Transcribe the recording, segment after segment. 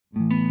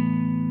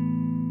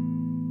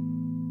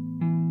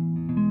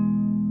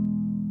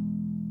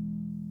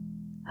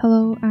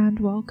Hello and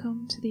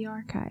welcome to The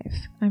Archive.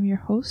 I'm your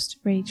host,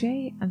 Ray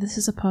J, and this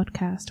is a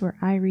podcast where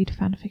I read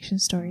fanfiction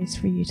stories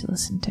for you to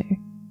listen to.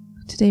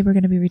 Today we're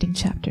going to be reading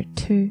chapter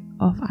 2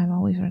 of I'm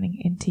Always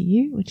Running Into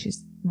You, which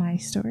is my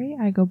story.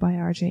 I go by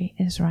RJ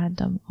is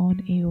Random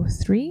on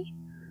AO3.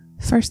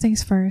 First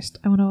things first,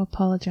 I want to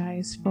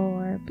apologise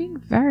for being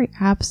very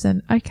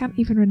absent. I can't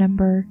even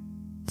remember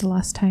the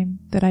last time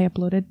that I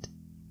uploaded.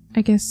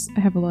 I guess I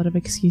have a lot of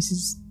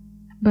excuses,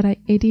 but I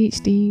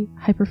ADHD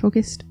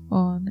hyper-focused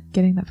on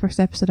getting that first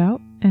episode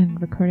out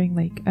and recording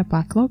like a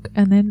backlog,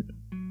 and then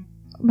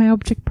my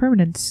object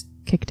permanence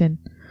kicked in.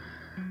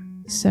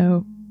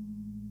 So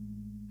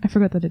I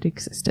forgot that it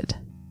existed,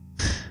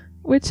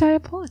 which I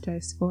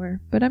apologise for,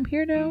 but I'm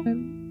here now.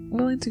 I'm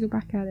willing to go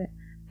back at it.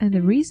 And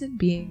the reason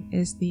being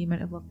is the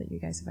amount of love that you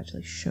guys have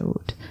actually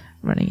showed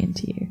running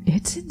into you.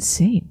 It's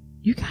insane.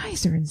 You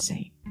guys are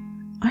insane.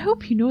 I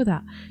hope you know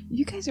that.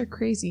 You guys are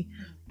crazy.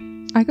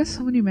 I got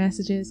so many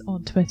messages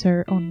on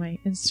Twitter, on my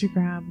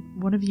Instagram.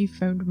 One of you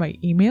found my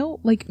email,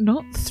 like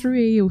not through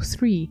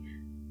AO3,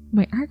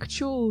 my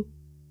actual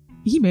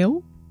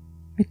email.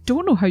 I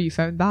don't know how you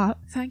found that.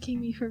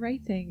 Thanking me for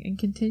writing and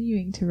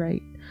continuing to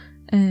write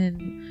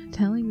and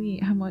telling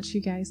me how much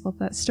you guys love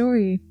that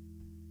story.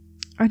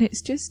 And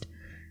it's just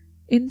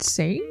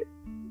insane.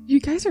 You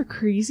guys are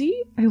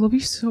crazy. I love you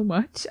so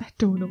much. I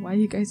don't know why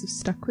you guys have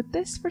stuck with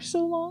this for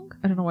so long.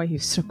 I don't know why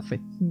you've stuck with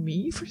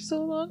me for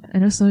so long. I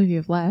know some of you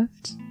have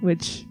left,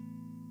 which,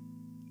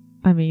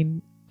 I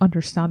mean,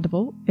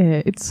 understandable.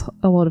 It's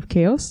a lot of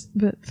chaos.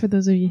 But for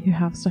those of you who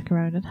have stuck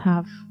around and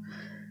have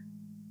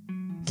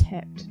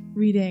kept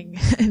reading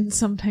and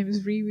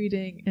sometimes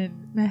rereading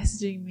and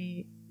messaging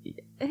me,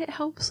 it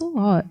helps a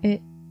lot.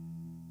 It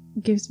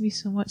gives me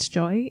so much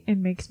joy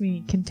and makes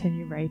me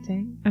continue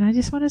writing, and I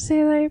just want to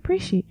say that I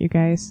appreciate you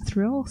guys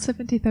through all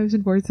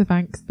 70,000 words of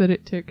angst that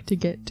it took to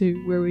get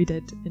to where we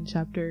did in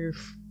chapter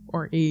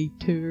or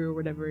A2 or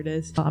whatever it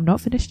is. I'm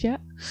not finished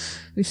yet.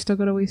 We've still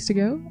got a ways to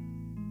go.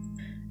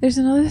 There's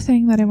another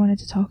thing that I wanted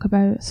to talk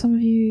about. Some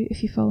of you,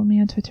 if you follow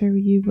me on Twitter,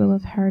 you will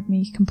have heard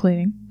me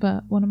complaining,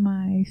 but one of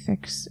my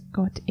fics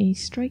got a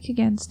strike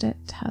against it,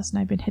 has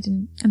now been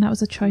hidden, and that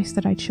was a choice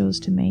that I chose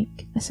to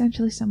make.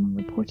 Essentially, someone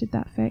reported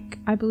that fic.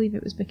 I believe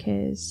it was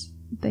because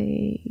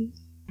they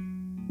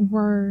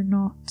were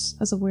not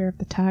as aware of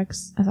the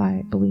tags as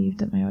I believed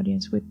that my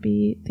audience would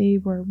be. They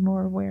were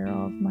more aware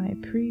of my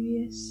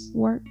previous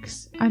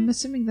works. I'm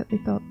assuming that they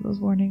thought those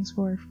warnings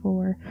were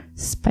for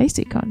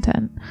spicy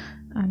content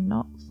and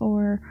not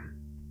for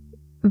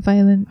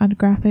violent and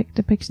graphic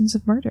depictions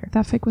of murder.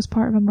 That fic was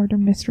part of a murder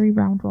mystery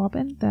round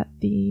robin that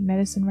the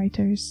medicine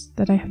writers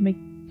that I have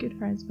made good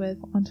friends with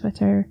on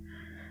Twitter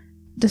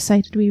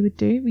decided we would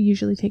do. We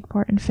usually take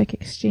part in fic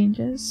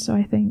exchanges, so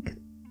I think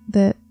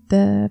that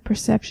the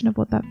perception of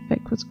what that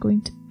fic was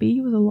going to be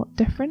was a lot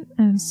different,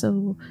 and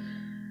so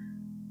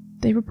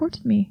they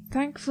reported me.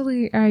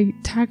 Thankfully, I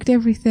tagged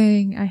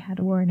everything, I had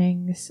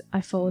warnings, I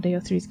followed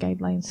AO3's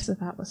guidelines, so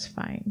that was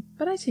fine.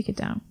 But I take it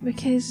down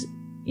because,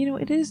 you know,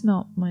 it is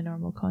not my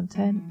normal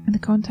content. In the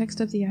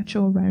context of the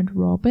actual round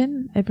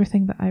robin,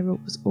 everything that I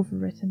wrote was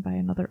overwritten by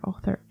another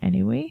author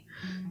anyway,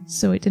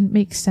 so it didn't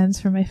make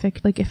sense for my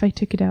fic. Like, if I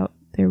took it out,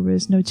 there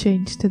was no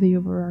change to the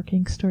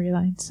overarching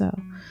storyline, so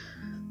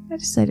I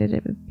decided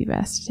it would be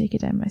best to take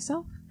it down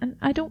myself. And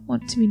I don't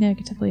want to be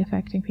negatively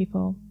affecting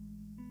people.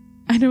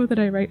 I know that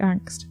I write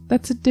angst.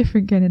 That's a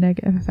different kind of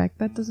negative effect.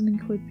 That doesn't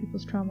include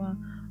people's trauma,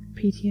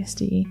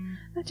 PTSD.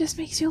 That just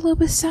makes you a little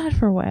bit sad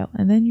for a while,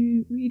 and then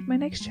you read my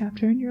next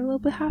chapter and you're a little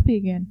bit happy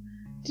again.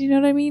 Do you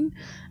know what I mean?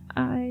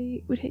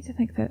 I would hate to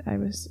think that I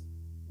was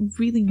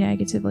really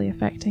negatively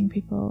affecting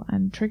people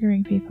and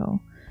triggering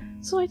people,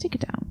 so I took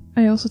it down.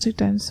 I also took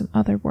down some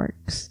other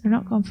works. They're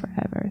not gone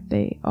forever.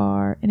 They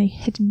are in a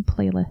hidden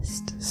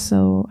playlist,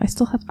 so I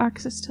still have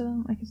access to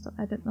them. I can still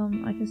edit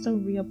them. I can still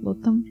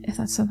re-upload them if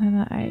that's something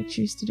that I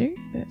choose to do.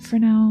 But for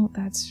now,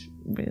 that's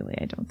really,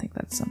 I don't think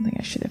that's something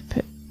I should have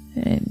put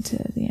into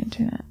the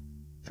internet.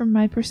 From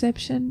my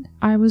perception,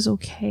 I was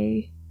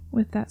okay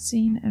with that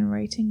scene and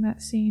writing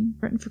that scene.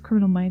 Written for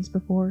Criminal Minds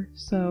before,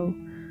 so,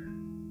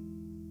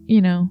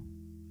 you know,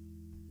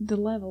 the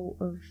level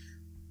of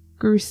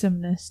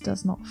gruesomeness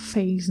does not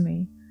faze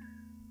me,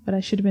 but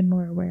I should have been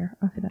more aware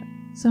of that.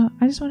 So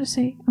I just want to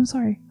say I'm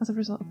sorry. As a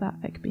result of that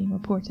fic being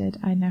reported,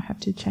 I now have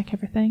to check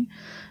everything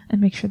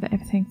and make sure that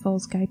everything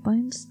follows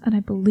guidelines, and I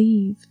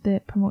believe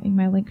that promoting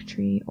my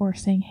Linktree or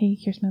saying, hey,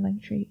 here's my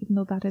Linktree, even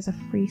though that is a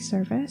free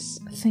service,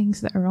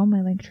 things that are on my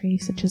Linktree,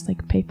 such as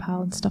like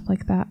PayPal and stuff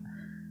like that,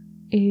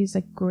 is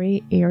a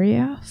grey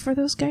area for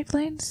those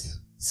guidelines.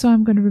 So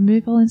I'm going to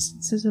remove all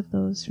instances of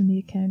those from the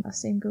account. The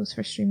same goes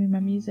for streaming my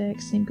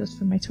music, same goes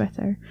for my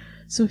Twitter.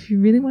 So if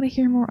you really want to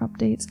hear more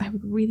updates, I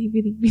would really,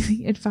 really,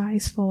 really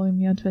advise following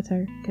me on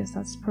Twitter, because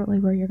that's probably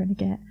where you're going to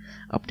get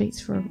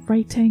updates for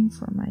writing,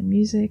 for my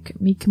music,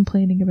 me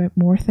complaining about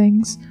more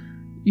things,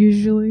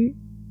 usually,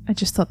 I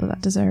just thought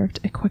that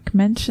deserved a quick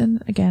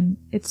mention. Again,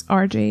 it's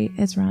RJ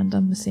is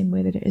random, the same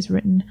way that it is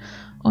written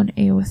on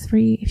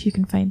AO3. If you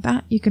can find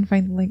that, you can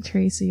find the link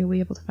tree, so you'll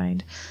be able to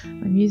find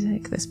my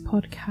music, this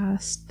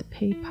podcast, the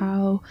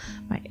PayPal,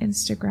 my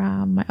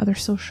Instagram, my other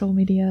social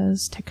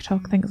medias,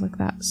 TikTok, things like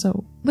that.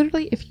 So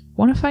literally, if you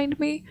want to find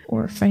me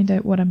or find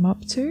out what I'm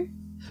up to,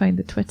 find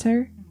the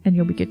Twitter and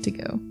you'll be good to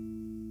go.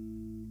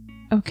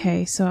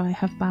 Okay, so I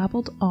have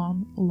babbled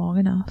on long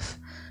enough.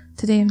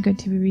 Today I'm going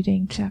to be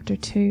reading chapter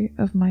 2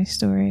 of my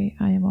story,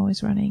 I Am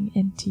Always Running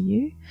Into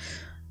You,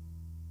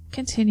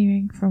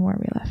 continuing from where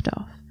we left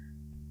off.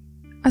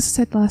 As I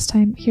said last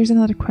time, here's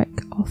another quick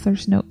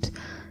author's note.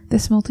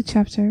 This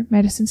multi-chapter,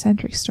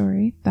 medicine-centric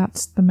story,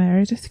 that's the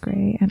Meredith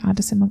Grey and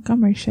Addison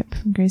Montgomery ship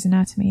from Grey's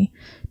Anatomy,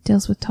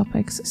 deals with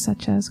topics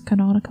such as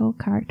canonical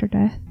character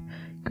death,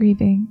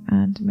 grieving,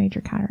 and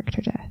major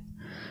character death.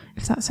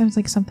 If that sounds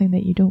like something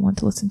that you don't want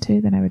to listen to,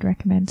 then I would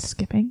recommend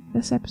skipping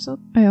this episode.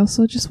 I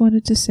also just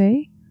wanted to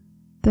say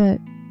that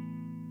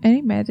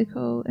any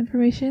medical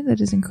information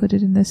that is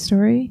included in this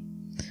story,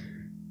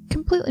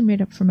 completely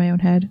made up from my own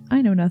head.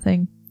 I know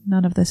nothing.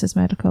 None of this is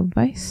medical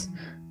advice.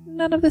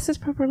 None of this is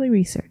properly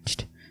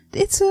researched.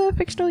 It's a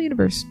fictional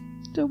universe.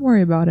 Don't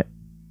worry about it.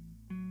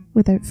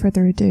 Without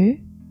further ado,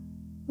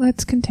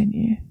 let's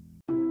continue.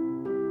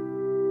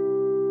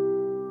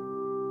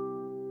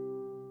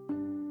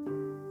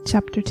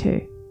 Chapter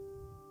 2.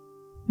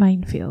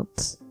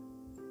 Minefields.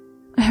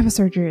 I have a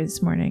surgery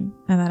this morning,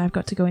 and then I've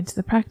got to go into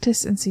the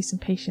practice and see some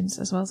patients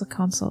as well as a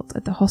consult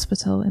at the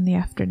hospital in the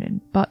afternoon.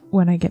 But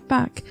when I get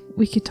back,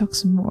 we could talk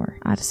some more,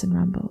 Addison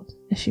rambled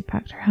as she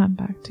packed her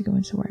handbag to go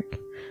into work.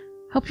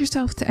 Help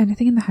yourself to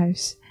anything in the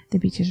house. The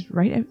beach is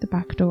right out the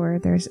back door.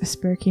 There's a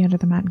spare key under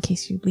the mat in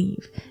case you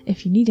leave.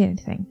 If you need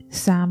anything,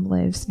 Sam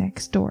lives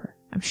next door.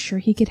 I'm sure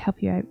he could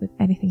help you out with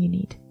anything you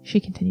need, she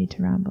continued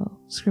to ramble,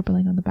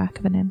 scribbling on the back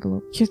of an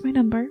envelope. Here's my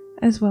number,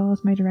 as well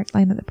as my direct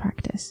line at the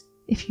practice.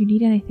 If you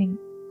need anything,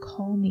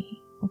 call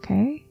me,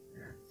 okay?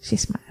 She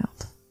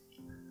smiled.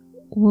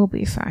 We'll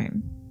be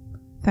fine.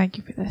 Thank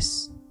you for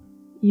this.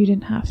 You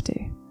didn't have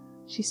to,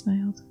 she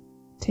smiled,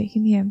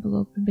 taking the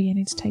envelope and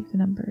beginning to type the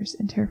numbers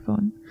into her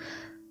phone.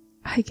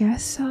 I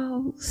guess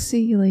I'll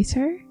see you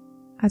later,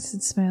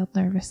 Addison smiled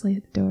nervously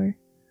at the door.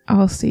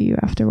 I'll see you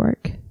after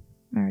work,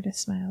 Meredith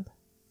smiled.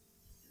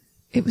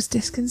 It was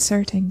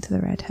disconcerting to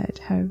the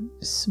redhead how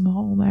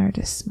small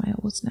Meredith's smile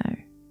was now.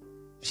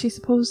 She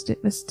supposed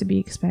it was to be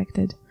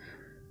expected.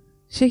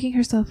 Shaking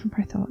herself from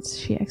her thoughts,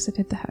 she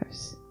exited the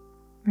house.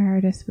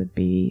 Meredith would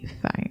be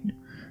fine.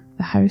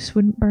 The house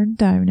wouldn't burn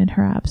down in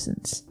her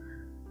absence.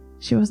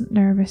 She wasn't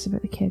nervous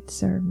about the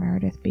kids or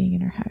Meredith being in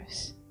her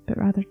house, but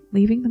rather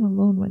leaving them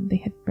alone when they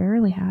had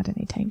barely had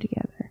any time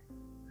together.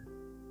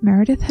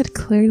 Meredith had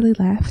clearly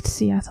left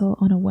Seattle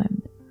on a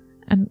whim,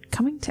 and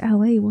coming to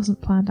LA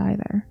wasn't planned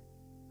either.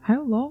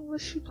 How long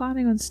was she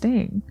planning on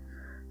staying?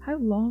 How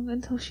long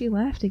until she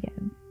left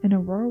again, in a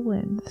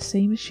whirlwind the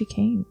same as she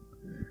came?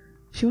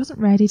 She wasn't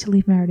ready to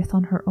leave Meredith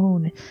on her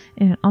own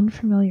in an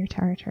unfamiliar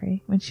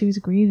territory when she was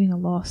grieving a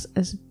loss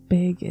as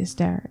big as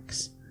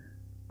Derek's.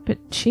 But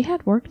she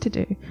had work to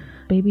do,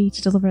 baby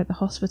to deliver at the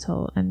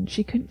hospital, and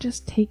she couldn't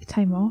just take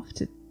time off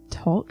to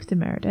talk to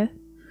Meredith.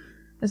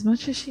 As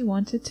much as she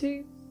wanted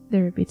to,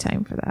 there would be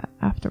time for that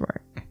after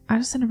work.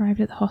 Addison arrived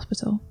at the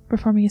hospital,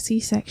 performing a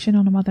C-section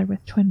on a mother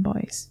with twin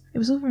boys. It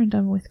was over and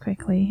done with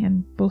quickly,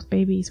 and both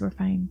babies were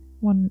fine.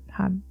 One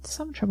had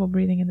some trouble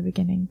breathing in the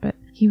beginning, but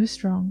he was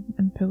strong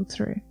and pulled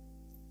through.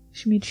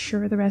 She made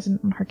sure the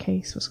resident on her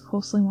case was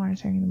closely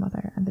monitoring the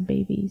mother and the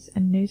babies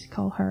and knew to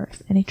call her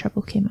if any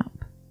trouble came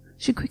up.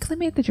 She quickly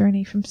made the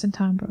journey from St.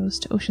 Ambrose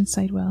to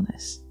Oceanside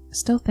Wellness,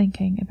 still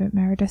thinking about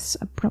Meredith's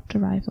abrupt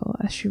arrival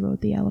as she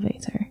rode the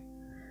elevator.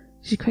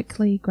 She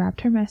quickly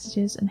grabbed her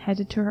messages and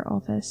headed to her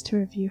office to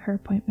review her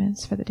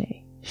appointments for the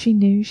day. She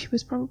knew she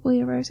was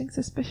probably arousing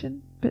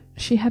suspicion, but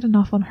she had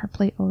enough on her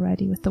plate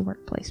already with the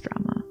workplace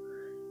drama.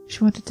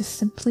 She wanted to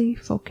simply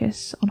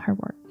focus on her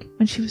work.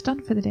 When she was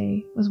done for the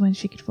day was when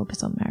she could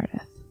focus on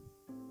Meredith.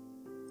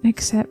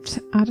 Except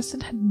Addison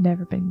had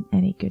never been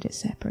any good at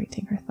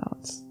separating her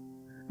thoughts.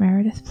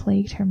 Meredith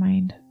plagued her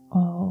mind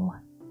all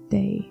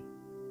day.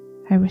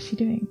 How was she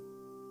doing?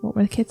 What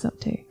were the kids up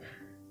to?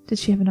 Did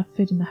she have enough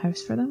food in the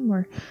house for them,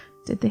 or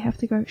did they have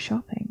to go out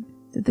shopping?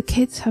 Did the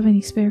kids have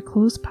any spare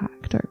clothes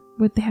packed, or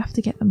would they have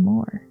to get them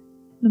more?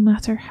 No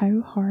matter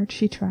how hard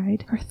she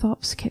tried, her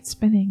thoughts kept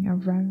spinning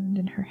around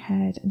in her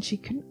head, and she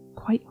couldn't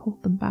quite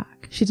hold them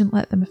back. She didn't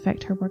let them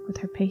affect her work with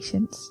her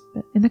patients,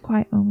 but in the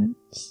quiet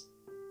moments,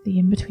 the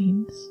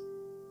in-betweens,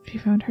 she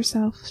found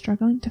herself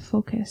struggling to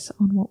focus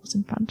on what was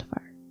in front of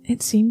her.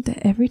 It seemed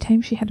that every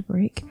time she had a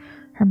break,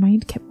 her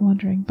mind kept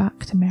wandering back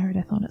to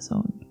Meredith on its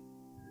own.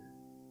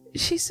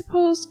 She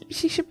supposed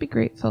she should be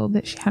grateful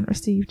that she hadn't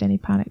received any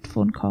panicked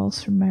phone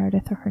calls from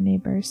Meredith or her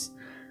neighbours.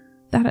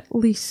 That at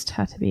least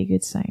had to be a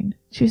good sign.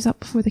 She was up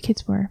before the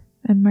kids were,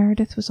 and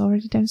Meredith was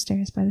already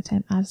downstairs by the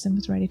time Addison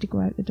was ready to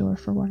go out the door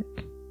for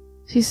work.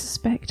 She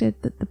suspected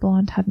that the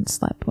blonde hadn't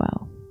slept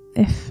well,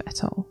 if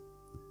at all.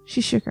 She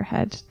shook her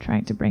head,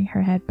 trying to bring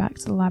her head back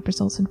to the lab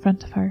results in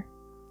front of her.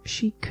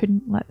 She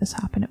couldn't let this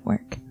happen at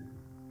work.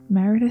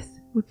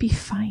 Meredith would be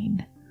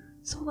fine.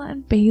 Zola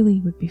and Bailey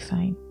would be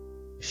fine.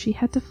 She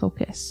had to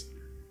focus.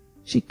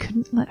 She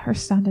couldn't let her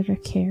standard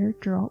of care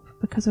drop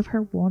because of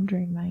her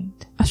wandering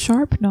mind. A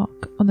sharp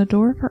knock on the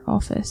door of her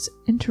office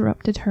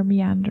interrupted her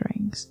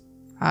meanderings.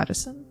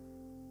 Addison?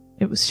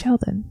 It was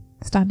Sheldon,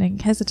 standing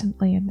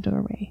hesitantly in the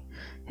doorway,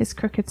 his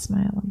crooked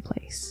smile in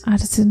place.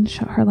 Addison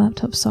shut her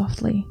laptop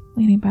softly,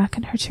 leaning back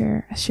in her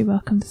chair as she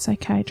welcomed the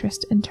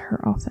psychiatrist into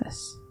her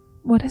office.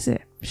 What is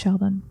it,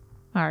 Sheldon?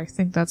 I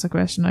think that's a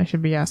question I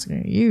should be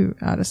asking you,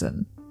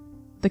 Addison.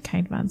 The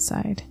kind man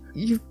sighed.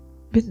 You've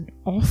been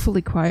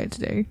awfully quiet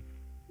today.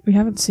 We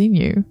haven't seen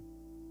you.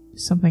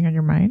 Something on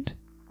your mind?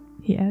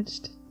 He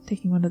edged,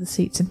 taking one of the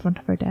seats in front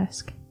of her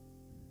desk.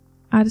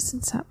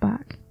 Addison sat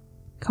back,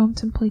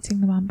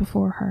 contemplating the man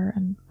before her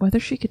and whether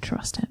she could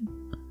trust him.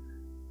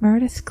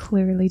 Meredith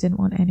clearly didn't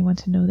want anyone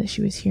to know that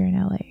she was here in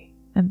LA,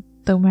 and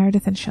though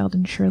Meredith and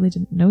Sheldon surely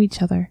didn't know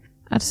each other,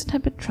 Addison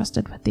had been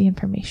trusted with the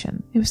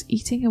information. It was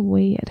eating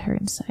away at her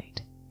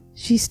inside.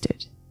 She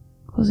stood,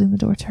 closing the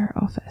door to her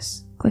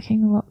office,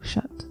 clicking the lock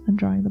shut and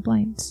drawing the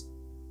blinds.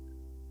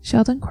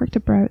 Sheldon quirked a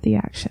brow at the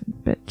action,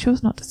 but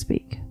chose not to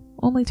speak,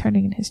 only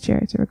turning in his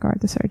chair to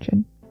regard the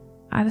surgeon.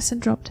 Addison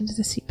dropped into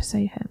the seat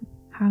beside him,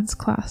 hands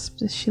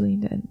clasped as she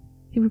leaned in.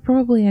 He would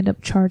probably end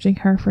up charging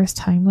her for his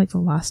time like the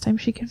last time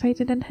she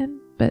confided in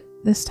him, but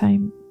this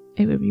time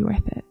it would be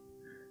worth it.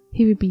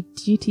 He would be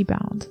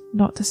duty-bound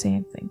not to say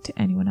anything to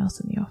anyone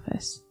else in the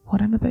office.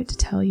 What I'm about to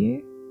tell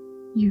you,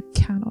 you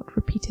cannot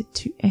repeat it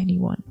to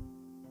anyone.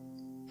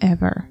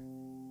 Ever.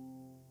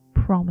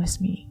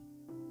 Promise me,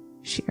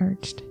 she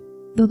urged.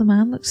 Though the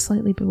man looked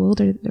slightly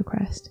bewildered at the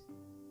request,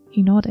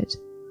 he nodded.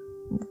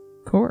 Of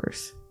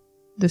course.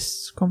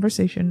 This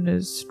conversation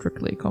is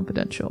strictly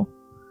confidential.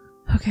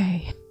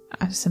 Okay,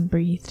 Addison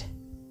breathed.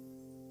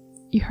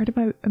 You heard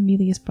about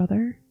Amelia's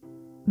brother?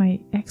 My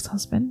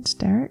ex-husband,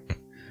 Derek?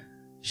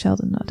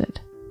 Sheldon nodded.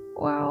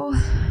 Well,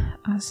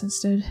 Addison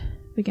stood,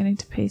 beginning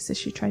to pace as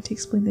she tried to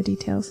explain the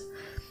details.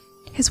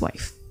 His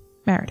wife,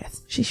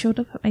 Meredith. She showed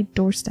up at my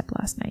doorstep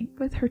last night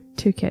with her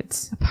 2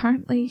 kids.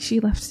 Apparently, she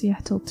left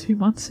Seattle 2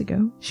 months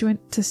ago. She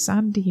went to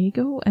San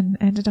Diego and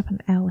ended up in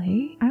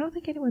LA. I don't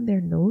think anyone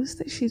there knows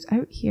that she's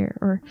out here,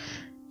 or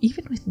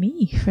even with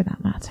me, for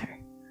that matter.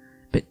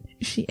 But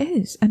she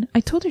is, and I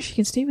told her she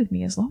can stay with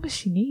me as long as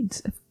she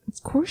needs. Of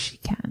course she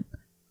can.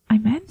 I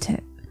meant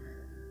it.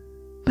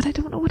 But I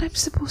don't know what I'm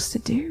supposed to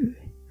do.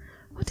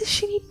 What does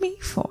she need me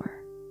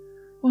for?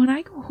 When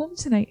I go home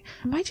tonight,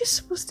 am I just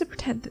supposed to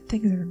pretend that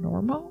things are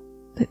normal?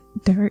 That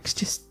Derek's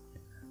just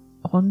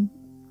on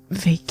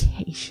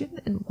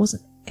vacation and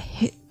wasn't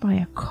hit by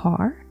a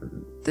car?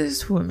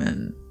 This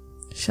woman,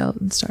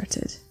 Sheldon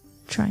started,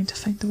 trying to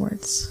find the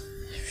words.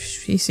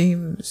 She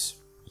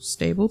seems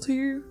stable to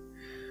you?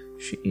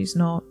 She's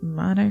not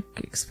manic,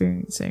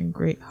 experiencing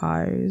great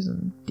highs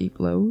and deep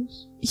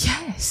lows?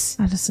 Yes!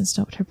 Addison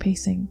stopped her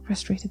pacing,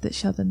 frustrated that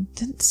Sheldon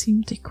didn't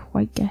seem to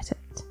quite get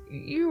it.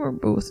 You were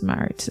both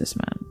married to this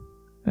man.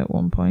 At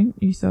one point,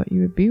 you thought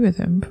you would be with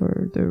him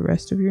for the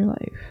rest of your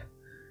life.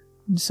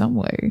 In some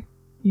way,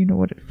 you know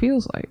what it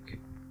feels like.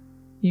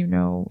 You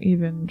know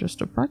even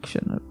just a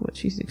fraction of what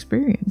she's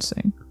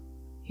experiencing,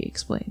 he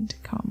explained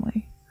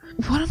calmly.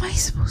 What am I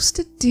supposed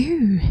to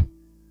do?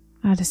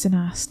 Addison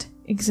asked,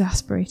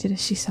 exasperated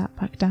as she sat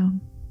back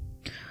down.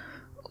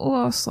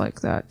 Loss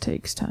like that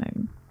takes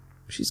time.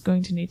 She's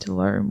going to need to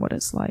learn what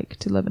it's like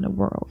to live in a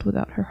world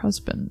without her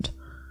husband.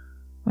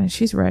 When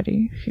she's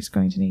ready, she's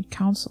going to need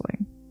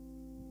counseling.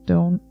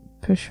 Don't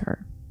push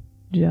her.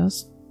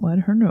 Just let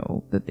her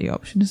know that the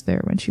option is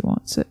there when she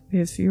wants it.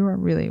 If you are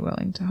really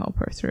willing to help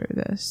her through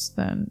this,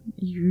 then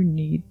you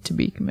need to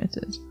be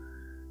committed.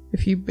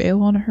 If you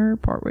bail on her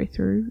partway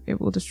through, it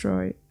will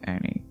destroy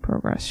any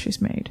progress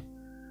she's made.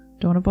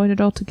 Don't avoid it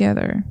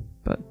altogether,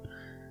 but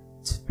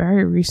it's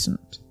very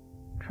recent.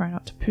 Try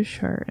not to push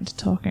her into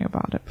talking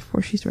about it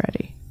before she's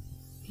ready,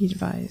 he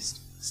advised,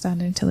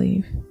 standing to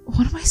leave.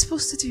 What am I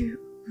supposed to do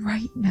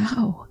right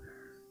now?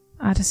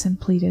 Addison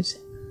pleaded.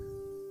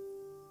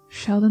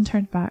 Sheldon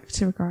turned back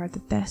to regard the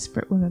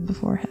desperate woman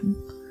before him.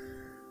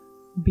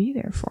 Be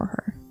there for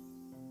her.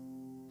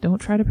 Don't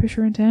try to push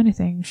her into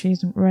anything she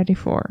isn't ready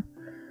for.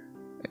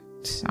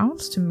 It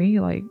sounds to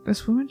me like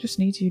this woman just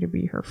needs you to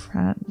be her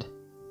friend.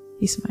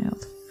 He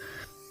smiled.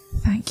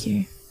 Thank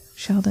you,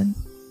 Sheldon.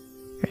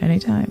 For any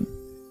time.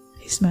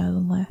 He smiled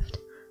and left,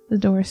 the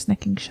door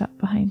snicking shut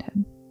behind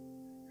him.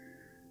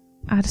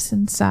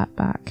 Addison sat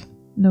back,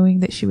 knowing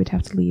that she would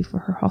have to leave for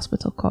her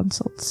hospital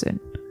consult soon.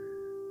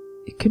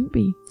 It couldn't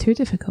be too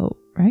difficult,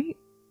 right?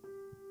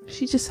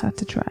 She just had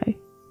to try.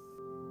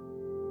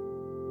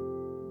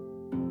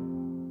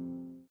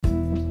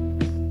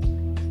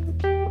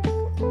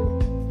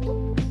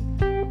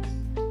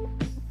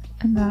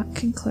 And that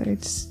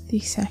concludes the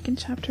second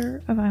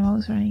chapter of I'm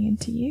Always Running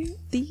Into You,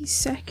 the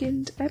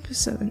second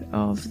episode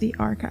of The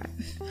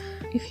Archive.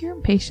 if you're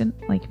impatient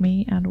like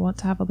me and want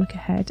to have a look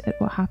ahead at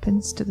what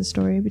happens to the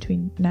story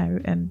between now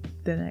and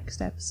the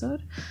next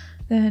episode,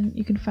 then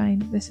you can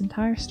find this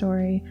entire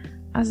story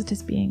as it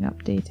is being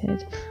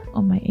updated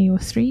on my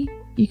AO3.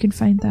 You can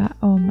find that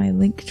on my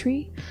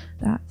Linktree.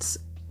 That's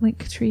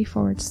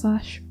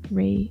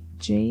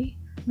linktree/RayJ.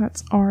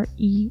 That's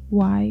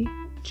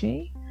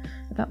REYJ.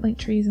 That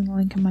Linktree is in the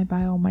link in my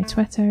bio on my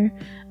Twitter,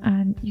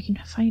 and you can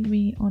find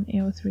me on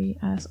AO3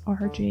 as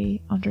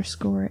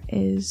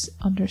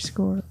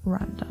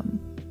RJ_is_random.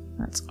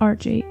 That's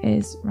RJ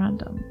is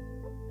random.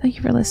 Thank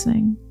you for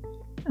listening,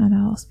 and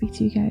I'll speak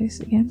to you guys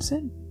again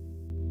soon.